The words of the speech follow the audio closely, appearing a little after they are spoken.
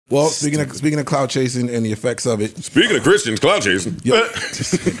Well, speaking of cloud chasing and the effects of it. Speaking of Christians, cloud chasing.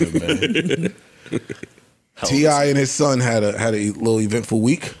 T.I. and his son had a little eventful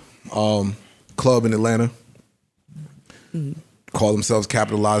week. Club in Atlanta. Call themselves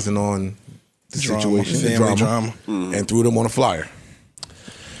capitalizing on the situation, the drama. And threw them on a flyer.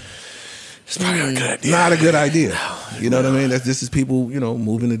 It's not a good idea. Not a good idea. You know what I mean? this is people,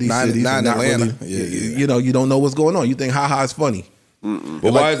 moving to these cities. Not in Atlanta. Really, you don't know what's going on. You think ha-ha is funny.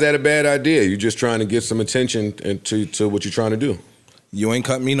 But why is that a bad idea? You're just trying to get some attention to what you're trying to do. You ain't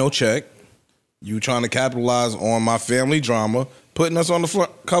cutting me no check. You trying to capitalize on my family drama, putting us on the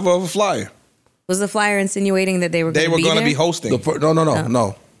cover of a flyer. Was the flyer insinuating that they were going to be hosting?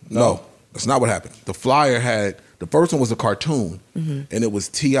 No. That's not what happened. The flyer had, the first one was a cartoon, and it was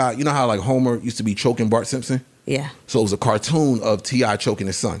T.I. You know how like Homer used to be choking Bart Simpson? Yeah. So it was a cartoon of T.I. choking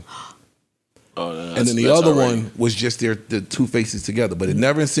his son. Oh, no, and then the other one was just the two faces together, but it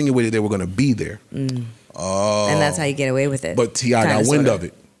never insinuated they were going to be there. Oh. And that's how you get away with it. But T.I. got wind of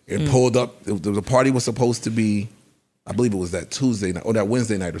it. It pulled up. The party was supposed to be, I believe it was that Tuesday night or that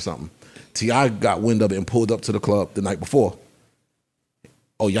Wednesday night or something. T.I. got wind of it and pulled up to the club the night before.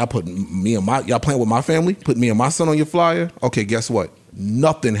 Oh, y'all y'all playing with my family? Put me and my son on your flyer? Okay, guess what?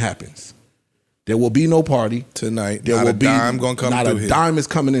 Nothing happens. There will be no party tonight. Not a dime gonna come through here. Not a dime is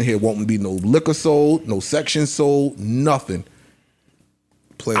coming in here. Won't be no liquor sold, no section sold, nothing.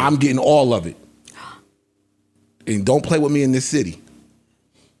 I'm getting all of it. And don't play with me in this city.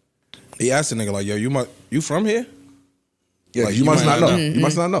 He asked the nigga like, yo, you from here? Yeah, like, you must not know. You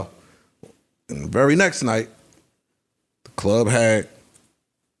must not know. And the very next night, the club had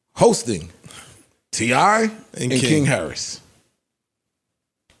hosting T.I. and King Harris.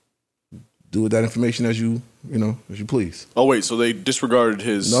 Do with that information as you please. Oh wait, so they disregarded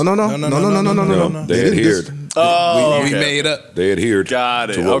his? No. They adhered. We made up. They adhered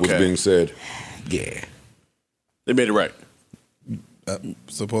to what was being said. Yeah, they made it right.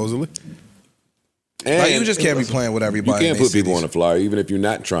 Supposedly. And like, you just can't be playing with everybody. You can't put people on a flyer, even if you're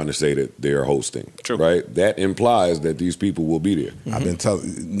not trying to say that they're hosting. True. Right? That implies that these people will be there. I've been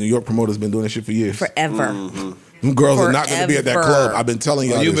telling New York promoters been doing this shit for years. Forever. Them girls are not going to be at that club. I've been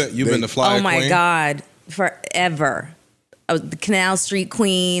telling y'all. You've been the flyer queen. Oh my queen? God, forever. I was the Canal Street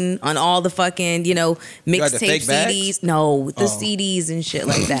queen on all the fucking mixtape CDs. No, the CDs and shit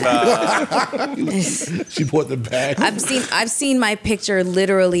like that. She bought the bag. I've seen my picture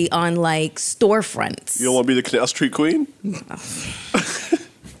literally on like storefronts. You don't want to be the Canal Street queen?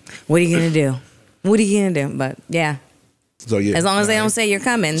 What are you gonna do? But yeah. So yeah. As long as they don't say you're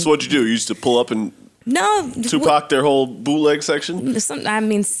coming. So what'd you do? You used to pull up and Tupac their whole bootleg section?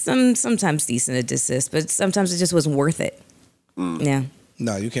 Sometimes cease and desist, but sometimes it just wasn't worth it. Yeah.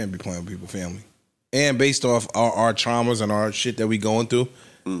 No, you can't be playing with people's family. And based off our traumas and our shit that we going through,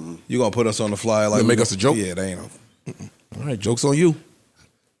 you gonna put us on the flyer like make us a joke? Yeah, they ain't no. All right, joke's on you.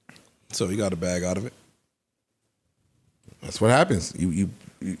 So you got a bag out of it. That's what happens. You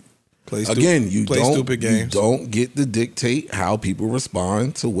play stupid games. You don't get to dictate how people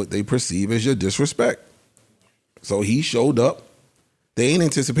respond to what they perceive as your disrespect. So he showed up. They ain't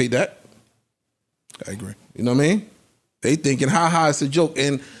anticipate that. I agree. You know what I mean? They thinking, ha, it's a joke.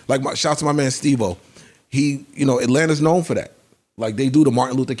 And like, shout out to my man Steve-O. He, Atlanta's known for that. Like, they do the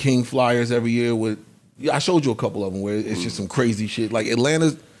Martin Luther King flyers every year with, I showed you a couple of them where it's just some crazy shit. Like,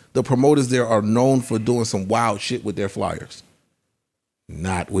 Atlanta's, the promoters there are known for doing some wild shit with their flyers.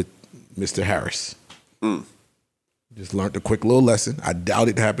 Not with Mr. Harris. Just learned a quick little lesson. I doubt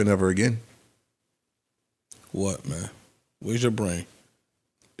it happen ever again. What, man? Where's your brain?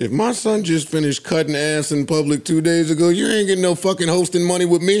 If my son just finished cutting ass in public 2 days ago, you ain't getting no fucking hosting money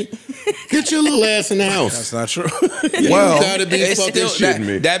with me. Get your little ass in the house. That's not true. Well, you gotta be fucking shitting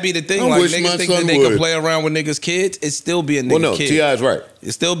me. That'd be the thing. I like wish niggas my think son that they would. can play around with niggas' kids. It still be a nigga kid. Well, no, T.I.'s right.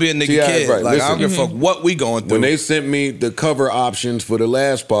 It still be a nigga T.I.'s kid. right. Like, Listen, I don't give a fuck what we going through. When they sent me the cover options for the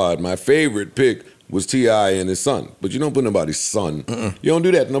last pod, my favorite pick was T.I. and his son. But you don't put nobody's son. You don't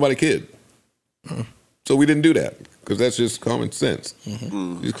do that to nobody's kid. So we didn't do that. Because that's just common sense.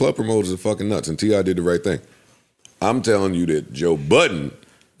 These club promoters are fucking nuts, and T.I. did the right thing. I'm telling you that Joe Budden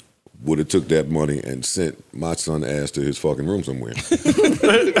would have took that money and sent my son ass to his fucking room somewhere.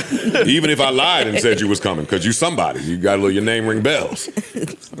 Even if I lied and said you was coming, because you somebody. You got to let your name ring bells.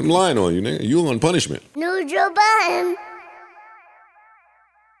 I'm lying on you, nigga. You on punishment. No Joe Budden.